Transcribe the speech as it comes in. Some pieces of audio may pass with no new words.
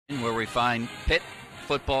where we find Pitt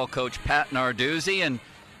football coach Pat Narduzzi. And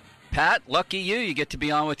Pat, lucky you get to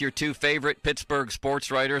be on with your two favorite Pittsburgh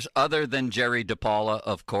sports writers, other than Jerry DePaula,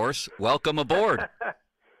 of course. Welcome aboard.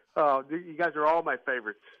 Oh, you guys are all my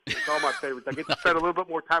favorites. It's all my favorites. I get to spend a little bit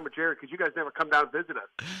more time with Jerry because you guys never come down and visit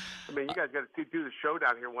us. I mean, you guys got to do the show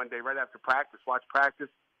down here one day right after practice, watch the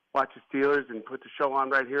Steelers, and put the show on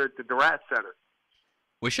right here at the Durant Center.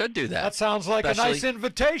 We should do that. That sounds like Especially... a nice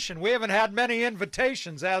invitation. We haven't had many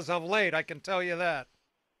invitations as of late, I can tell you that.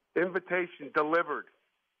 Invitation delivered.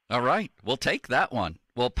 All right. We'll take that one.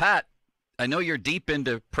 Well, Pat, I know you're deep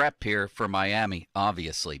into prep here for Miami,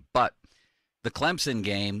 obviously, but the Clemson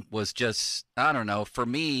game was just, I don't know, for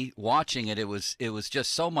me, watching it, it was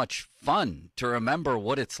just so much fun to remember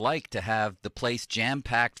what it's like to have the place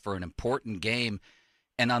jam-packed for an important game.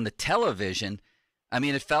 And on the television, I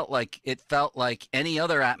mean, it felt like any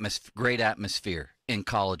other great atmosphere in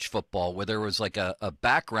college football, where there was like a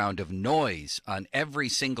background of noise on every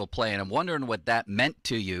single play. And I'm wondering what that meant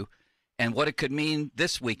to you and what it could mean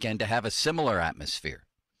this weekend to have a similar atmosphere.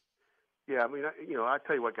 Yeah, I mean, I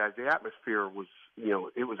tell you what, guys, the atmosphere was,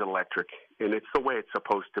 it was electric, and it's the way it's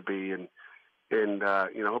supposed to be. And I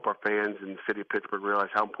hope our fans in the city of Pittsburgh realize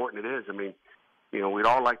how important it is. I mean, we'd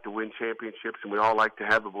all like to win championships, and we all like to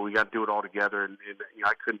have it, but we got to do it all together. And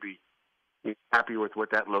I couldn't be happy with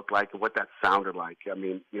what that looked like and what that sounded like. I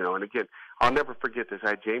mean, and again, I'll never forget this.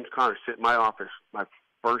 I had James Conner sit in my office my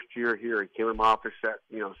first year here. He came in my office,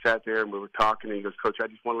 sat there, and we were talking, and he goes, "Coach, I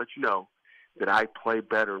just want to let you know that I play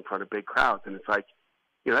better in front of big crowds." And it's like,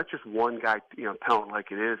 that's just one guy, telling it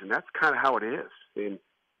like it is, and that's kind of how it is. And,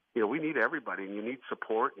 we need everybody, and you need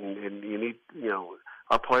support, and you need,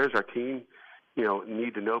 our players, our team,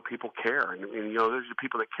 need to know people care. And there's the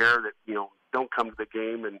people that care that, don't come to the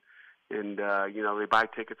game and they buy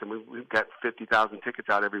tickets, and we've got 50,000 tickets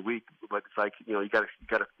out every week, but it's like, you got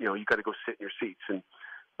to go sit in your seats. And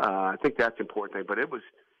I think that's an important thing, but it was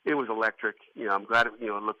electric. I'm glad it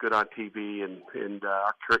looked good on TV, and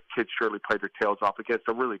our kids surely played their tails off against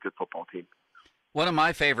a really good football team. One of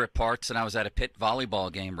my favorite parts, and I was at a Pitt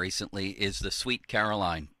volleyball game recently, is the Sweet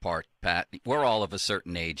Caroline part, Pat. We're all of a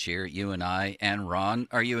certain age here, you and I and Ron.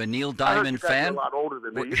 Are you a Neil Diamond fan? You guys are a lot older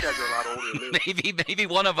than me. You guys are a lot older than me. Maybe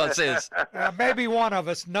one of us is. Maybe one of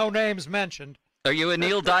us. No names mentioned. Are you a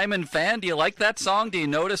Neil Diamond fan? Do you like that song? Do you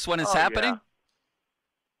notice when it's happening?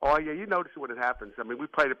 Yeah. Oh, yeah, you notice it when it happens. I mean, we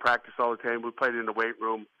played at practice all the time. We played in the weight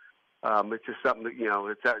room. It's just something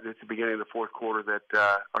that, it's the beginning of the fourth quarter that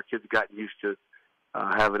our kids have gotten used to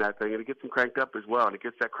having that thing. And it gets them cranked up as well, and it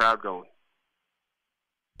gets that crowd going.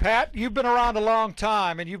 Pat, you've been around a long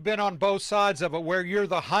time, and you've been on both sides of it, where you're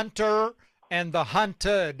the hunter and the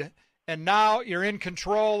hunted. And now you're in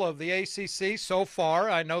control of the ACC so far.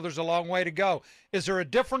 I know there's a long way to go. Is there a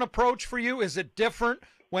different approach for you? Is it different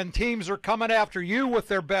when teams are coming after you with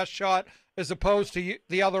their best shot as opposed to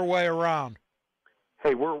the other way around?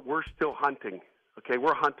 Hey, we're still hunting. Okay,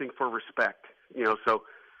 we're hunting for respect. So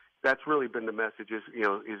that's really been the message. Is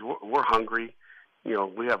we're hungry.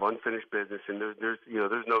 We have unfinished business, and there's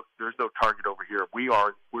no target over here.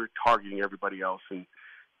 We're targeting everybody else, and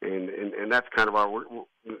that's kind of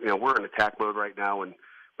we're in attack mode right now, and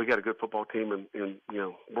we got a good football team, and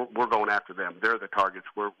we're going after them. They're the targets.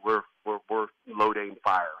 We're load, aim,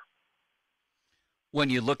 fire. When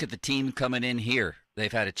you look at the team coming in here,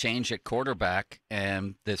 they've had a change at quarterback,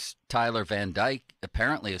 and this Tyler Van Dyke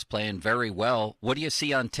apparently is playing very well. What do you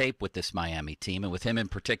see on tape with this Miami team, and with him in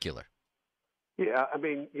particular? Yeah, I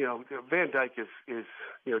mean, Van Dyke is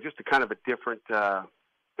just a kind of a different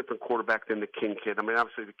quarterback than the King kid. I mean,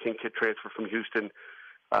 obviously the King kid transfer from Houston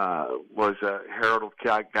was a heralded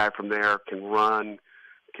guy from there, can run,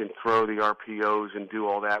 can throw the RPOs and do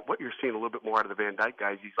all that. What you're seeing a little bit more out of the Van Dyke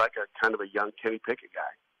guys, he's like a kind of a young Kenny Pickett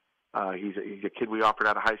guy. He's a kid we offered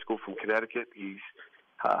out of high school from Connecticut. He's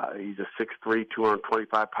a 6'3",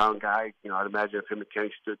 225-pound guy. I'd imagine if him and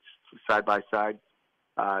Kenny stood side by side,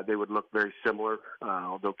 they would look very similar.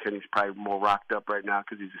 Although Kenny's probably more rocked up right now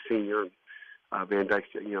because he's a senior, and Van Dyke's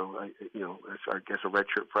I guess a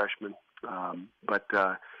redshirt freshman. But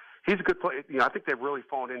he's a good player. I think they've really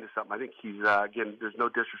fallen into something. I think he's again. There's no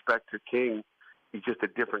disrespect to King. He's just a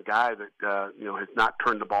different guy that has not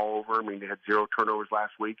turned the ball over. I mean, they had 0 turnovers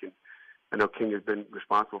last week, and I know King has been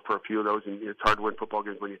responsible for a few of those. And it's hard to win football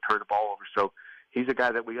games when you turn the ball over. So he's a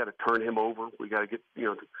guy that we got to turn him over. We got to get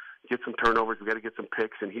some turnovers. We got to get some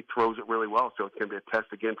picks, and he throws it really well. So it's going to be a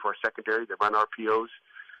test again for our secondary. They run RPOs,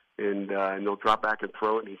 and they'll drop back and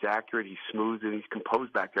throw it. And he's accurate. He's smooth, and he's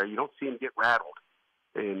composed back there. You don't see him get rattled.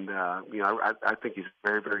 And I think he's a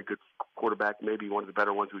very, very good quarterback. Maybe one of the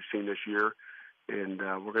better ones we've seen this year. And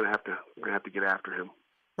we're gonna have to get after him.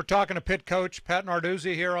 We're talking to Pitt coach Pat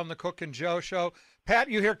Narduzzi here on the Cook and Joe Show. Pat,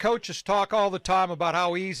 you hear coaches talk all the time about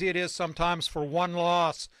how easy it is sometimes for one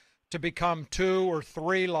loss to become 2 or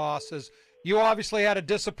 3 losses. You obviously had a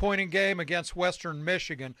disappointing game against Western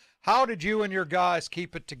Michigan. How did you and your guys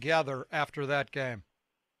keep it together after that game?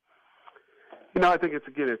 I think it's,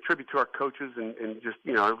 again, a tribute to our coaches and just,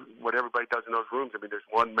 what everybody does in those rooms. I mean, there's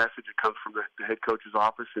one message that comes from the head coach's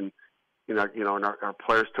office, and, and our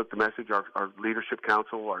players took the message. Our leadership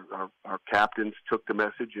council, our captains took the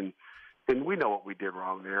message, and we know what we did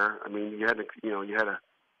wrong there. I mean, you had a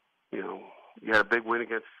big win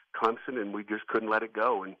against Clemson, and we just couldn't let it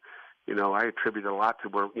go. And, I attribute a lot to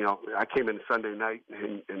where, I came in Sunday night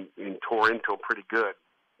and tore into them pretty good.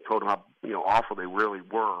 Told them how, awful they really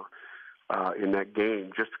were. In that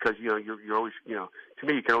game, just because you're always, to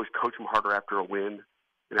me, you can always coach them harder after a win,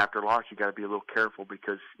 and after a loss you got to be a little careful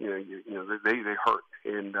because they hurt.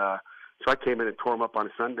 And so I came in and tore them up on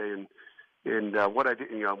a Sunday, and what I did,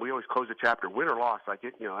 we always close the chapter, win or loss, like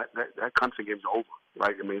that Clemson game's over,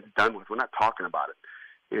 right? I mean, it's done with. We're not talking about it.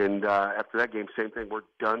 And after that game, same thing. We're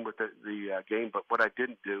done with the game. But what I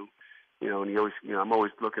didn't do, and you always, I'm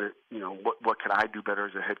always looking at, what could I do better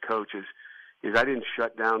as a head coach is I didn't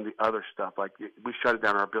shut down the other stuff. Like, we shut it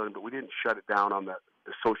down in our building, but we didn't shut it down on the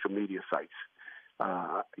social media sites.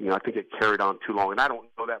 I think it carried on too long. And I don't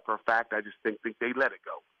know that for a fact. I just think they let it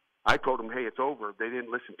go. I told them, hey, it's over. They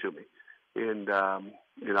didn't listen to me. And, I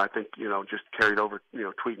think, just carried over,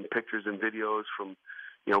 tweeting pictures and videos from,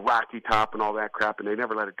 Rocky Top and all that crap, and they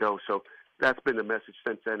never let it go. So that's been the message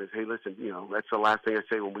since then is, hey, listen, that's the last thing I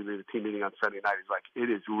say when we leave a team meeting on Sunday night is like,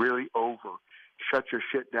 it is really over. Shut your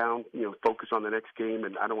shit down, focus on the next game,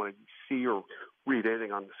 and I don't want to see or read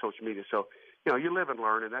anything on social media. So, you live and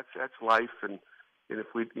learn, and that's life. And if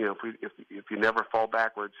you never fall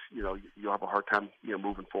backwards, you'll have a hard time,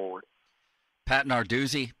 moving forward. Pat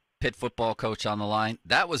Narduzzi, Pitt football coach on the line.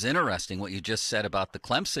 That was interesting what you just said about the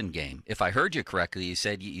Clemson game. If I heard you correctly, you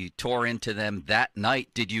said you tore into them that night.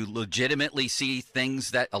 Did you legitimately see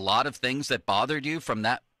a lot of things that bothered you from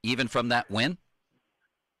that, even from that win?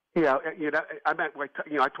 Yeah, I meant, I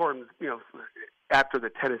tore him, after the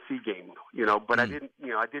Tennessee game, but I didn't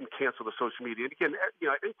cancel the social media. And again,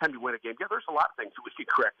 anytime you win a game, there's a lot of things that we can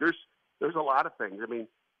correct. There's a lot of things. I mean,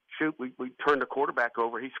 shoot, we turn the quarterback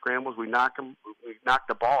over, he scrambles, we knock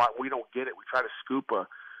the ball out, we don't get it. We try to scoop a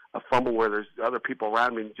fumble where there's other people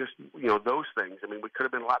around. I mean, just, those things. I mean, we could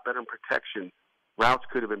have been a lot better in protection. Routes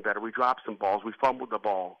could have been better. We dropped some balls. We fumbled the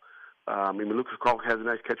ball. Lucas Carlton has a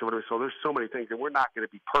nice catch over there. So there's so many things, and we're not going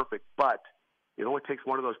to be perfect, but it only takes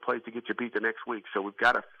one of those plays to get you beat the next week. So we've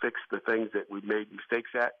got to fix the things that we've made mistakes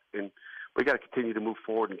at, and we got to continue to move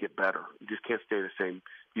forward and get better. You just can't stay the same.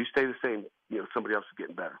 You stay the same, somebody else is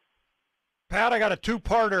getting better. Pat, I got a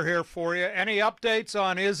two-parter here for you. Any updates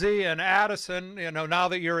on Izzy and Addison? Now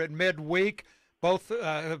that you're at midweek, both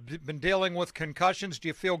have been dealing with concussions. Do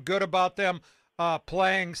you feel good about them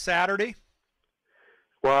playing Saturday?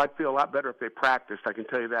 Well, I'd feel a lot better if they practiced. I can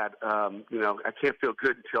tell you that. I can't feel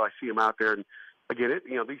good until I see them out there. And again,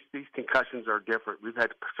 these concussions are different. We've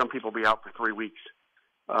had some people be out for 3 weeks,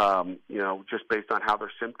 just based on how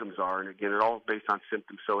their symptoms are. And again, it all is based on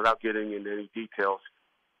symptoms. So without getting into any details,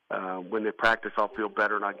 when they practice, I'll feel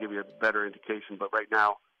better and I'll give you a better indication. But right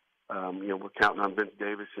now, we're counting on Vince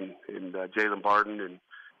Davis and Jalen Barden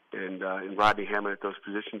and Rodney Hammond at those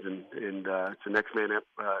positions, and it's a next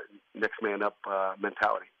man up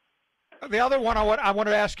mentality. The other one I want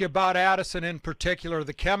to ask you about Addison in particular,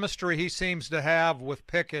 the chemistry he seems to have with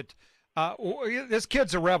Pickett. This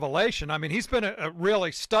kid's a revelation. I mean, he's been a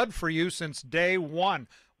really stud for you since day one.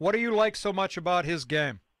 What do you like so much about his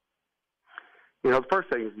game? The first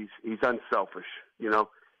thing is he's unselfish.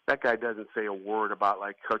 That guy doesn't say a word about,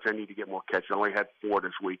 like, Coach, I need to get more catches. I only had 4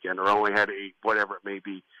 this weekend, or I only had 8, whatever it may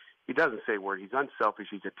be. He doesn't say a word. He's unselfish.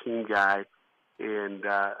 He's a team guy. And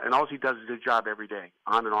all he does is his job every day,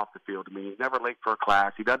 on and off the field. I mean, he's never late for a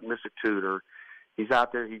class. He doesn't miss a tutor. He's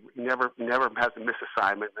out there. He never has a miss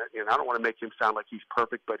assignment. And I don't want to make him sound like he's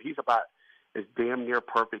perfect, but he's about as damn near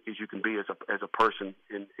perfect as you can be as a person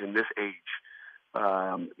in this age.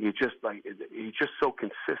 He's just so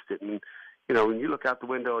consistent. And, when you look out the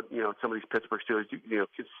window at, some of these Pittsburgh Steelers,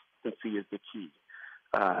 consistency is the key.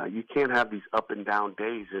 You can't have these up and down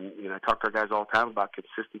days. And, I talk to our guys all the time about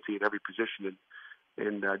consistency at every position.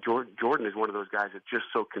 And Jordan is one of those guys that's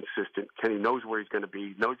just so consistent. Kenny knows where he's going to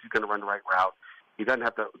be, knows he's going to run the right route. He doesn't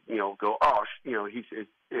have to, go,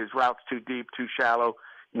 his route's too deep, too shallow.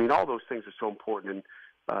 I mean, all those things are so important.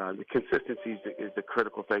 And the consistency is the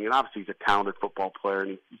critical thing. And obviously he's a talented football player,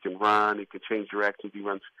 and he can run, he can change directions. He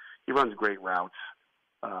runs great routes.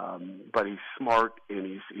 but he's smart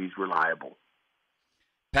and he's reliable.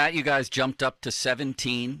 Pat, you guys jumped up to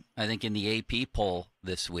 17, I think, in the AP poll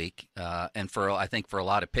this week. And I think for a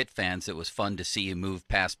lot of Pitt fans, it was fun to see you move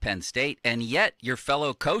past Penn State. And yet your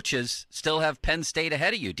fellow coaches still have Penn State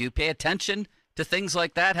ahead of you. Do you pay attention to things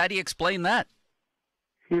like that? How do you explain that?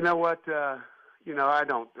 You know what? I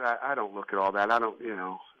don't look at all that. I don't.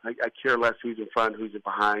 I care less who's in front, who's in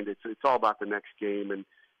behind. It's all about the next game. And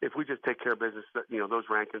if we just take care of business, those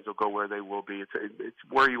rankings will go where they will be. It's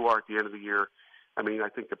where you are at the end of the year. I mean, I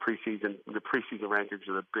think the preseason rankings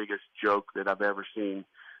are the biggest joke that I've ever seen.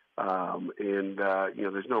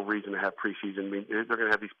 There's no reason to have preseason. I mean, they're going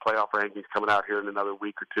to have these playoff rankings coming out here in another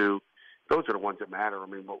week or two. Those are the ones that matter. I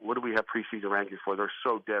mean, what do we have preseason rankings for? They're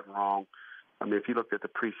so dead wrong. I mean, if you looked at the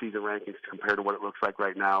preseason rankings compared to what it looks like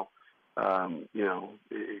right now,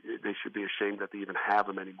 they should be ashamed that they even have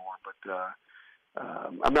them anymore. But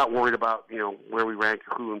I'm not worried about, where we rank,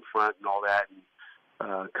 who in front and all that. And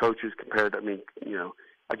coaches compared,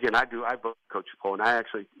 again, I vote coaches poll, and I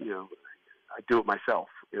actually, I do it myself.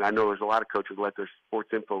 And I know there's a lot of coaches who let their sports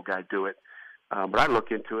info guy do it. But I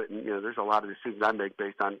look into it, and, there's a lot of decisions I make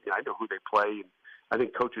based on, I know who they play. And I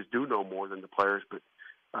think coaches do know more than the players, but,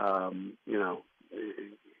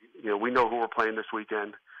 we know who we're playing this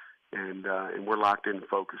weekend, and we're locked in and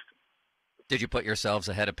focused. Did you put yourselves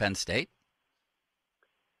ahead of Penn State?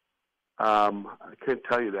 I can't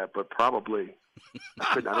tell you that, but probably.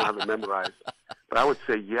 I don't have it memorized, but I would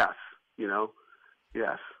say yes.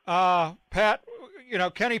 Yes. Pat,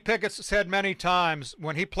 Kenny Pickett said many times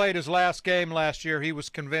when he played his last game last year, he was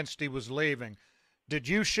convinced he was leaving. Did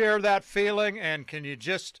you share that feeling? And can you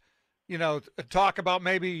just, talk about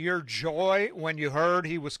maybe your joy when you heard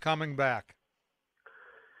he was coming back?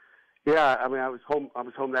 Yeah, I mean, I was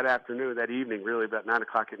home that afternoon, that evening, really about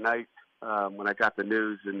 9:00 at night when I got the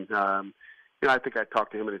news, and I think I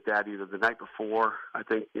talked to him and his dad either the night before. I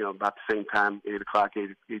think about the same time,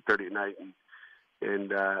 8:30 at night,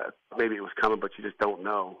 and maybe it was coming, but you just don't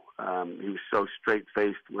know. He was so straight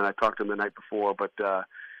faced when I talked to him the night before, but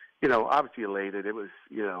obviously elated. It was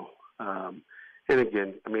and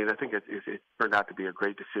again, I mean, I think it turned out to be a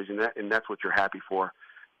great decision, and that's what you're happy for.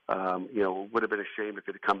 It would have been a shame if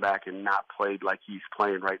it had come back and not played like he's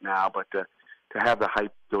playing right now, but to have the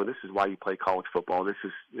hype doing, this is why you play college football. This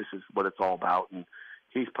is what it's all about. And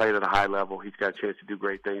he's played at a high level. He's got a chance to do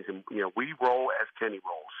great things. And, we roll as Kenny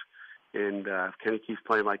rolls. And if Kenny keeps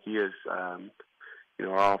playing like he is, our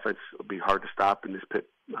offense will be hard to stop, and this Pitt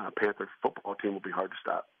Panther football team will be hard to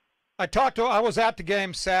stop. I was at the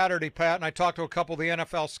game Saturday, Pat, and I talked to a couple of the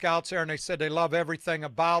NFL scouts there, and they said they love everything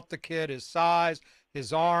about the kid, his size,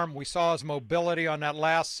 his arm. We saw his mobility on that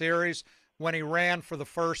last series when he ran for the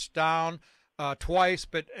first down twice.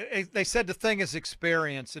 But they said the thing is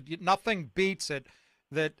experience. Nothing beats it.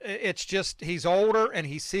 That it's just he's older and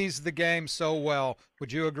he sees the game so well.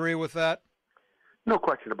 Would you agree with that? No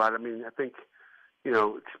question about it. I mean, I think,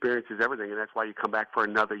 experience is everything, and that's why you come back for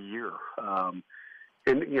another year.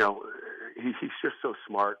 He's just so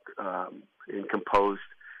smart and composed.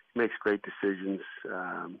 He makes great decisions.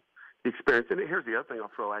 The experience, and here's the other thing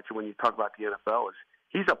I'll throw at you when you talk about the NFL is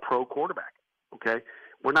he's a pro quarterback. Okay,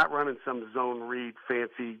 we're not running some zone read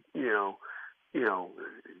fancy,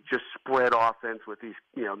 just spread offense with these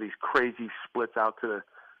crazy splits out to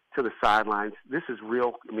the sidelines. This is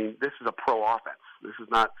real. I mean, this is a pro offense. This is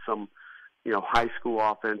not some high school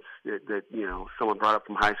offense that someone brought up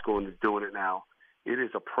from high school and is doing it now. It is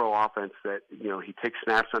a pro offense that he takes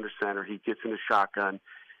snaps under center. He gets in the shotgun.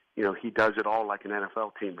 He does it all like an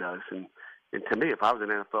NFL team does. And to me, if I was an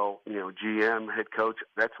NFL, GM, head coach,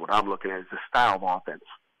 that's what I'm looking at is the style of offense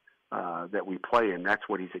that we play in. That's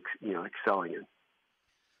what he's, excelling in.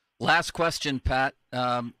 Last question, Pat.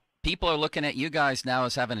 People are looking at you guys now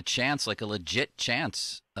as having a chance, like a legit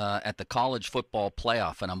chance at the college football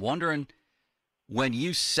playoff. And I'm wondering, when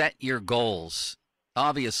you set your goals,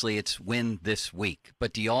 obviously it's win this week,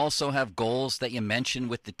 but do you also have goals that you mention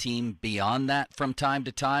with the team beyond that from time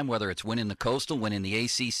to time, whether it's winning the Coastal, winning the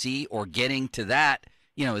ACC, or getting to that?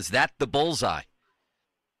 Is that the bullseye?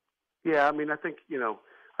 Yeah, I mean, I think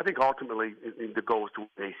ultimately the goal is to win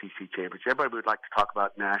the ACC championship. Everybody would like to talk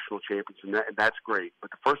about national champions, and that's great.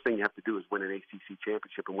 But the first thing you have to do is win an ACC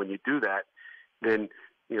championship. And when you do that, then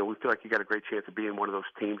we feel like you got a great chance of being one of those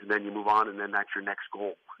teams, and then you move on, and then that's your next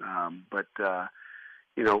goal.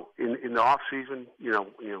 In the off season,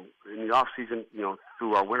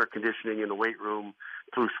 through our winter conditioning in the weight room,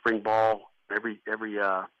 through spring ball, every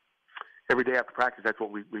day after practice, that's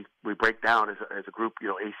what we break down as a group.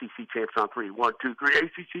 ACC champs on 3, 1, 2, 3,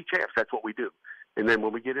 ACC champs. That's what we do. And then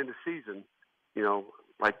when we get into season,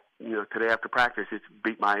 like today after practice, it's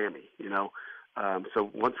beat Miami. So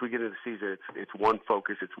once we get into the season, it's one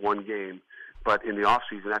focus, it's one game. But in the off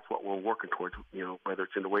season, that's what we're working towards. Whether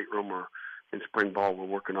it's in the weight room or in spring ball, we're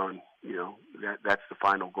working on. That's the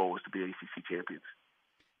final goal, is to be ACC champions.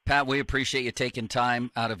 Pat, we appreciate you taking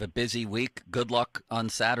time out of a busy week. Good luck on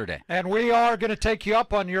Saturday. And we are going to take you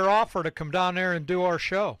up on your offer to come down there and do our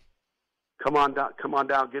show. Come on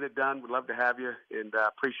down, get it done. We'd love to have you, and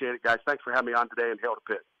appreciate it, guys. Thanks for having me on today, and hail to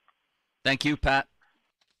Pitt. Thank you, Pat.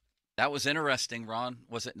 That was interesting, Ron.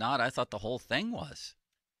 Was it not? I thought the whole thing was.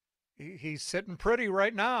 He's sitting pretty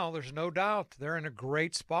right now. There's no doubt. They're in a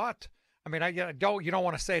great spot. I mean, you don't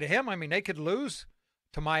want to say to him, I mean, they could lose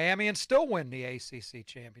to Miami and still win the ACC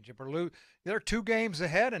championship, or lose. They're 2 games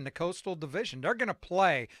ahead in the Coastal Division. They're going to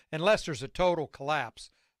play, unless there's a total collapse,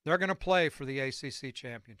 they're going to play for the ACC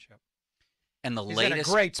championship. And He's in a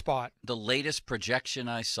great spot. The latest projection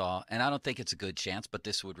I saw, and I don't think it's a good chance, but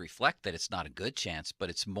this would reflect that it's not a good chance,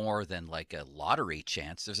 but it's more than like a lottery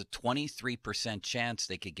chance. There's a 23% chance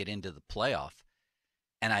they could get into the playoff.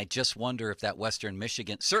 And I just wonder if that Western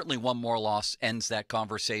Michigan, certainly one more loss ends that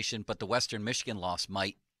conversation, but the Western Michigan loss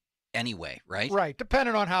might anyway, right? Right,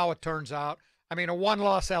 depending on how it turns out. I mean, a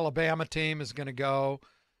 1-loss Alabama team is going to go.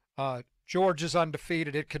 Georgia's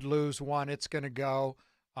undefeated. It could lose one. It's going to go.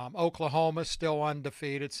 Oklahoma's still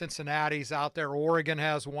undefeated. Cincinnati's out there. Oregon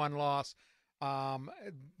has 1 loss.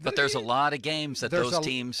 But there's a lot of games that those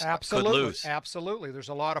teams could lose. Absolutely. There's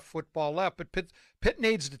a lot of football left. But Pitt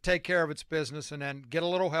needs to take care of its business and then get a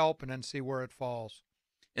little help and then see where it falls.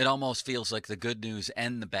 It almost feels like the good news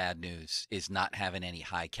and the bad news is not having any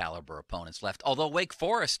high-caliber opponents left. Although Wake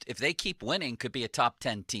Forest, if they keep winning, could be a top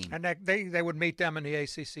 10 team. And they would meet them in the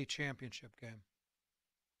ACC championship game.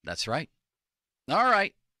 That's right. All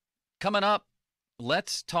right. Coming up,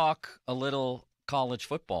 let's talk a little college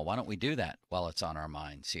football. Why don't we do that while it's on our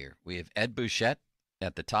minds here? We have Ed Bouchette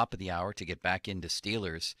at the top of the hour to get back into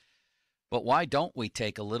Steelers. But why don't we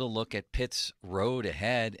take a little look at Pitt's road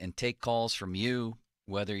ahead and take calls from you,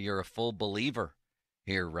 whether you're a full believer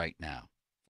here right now?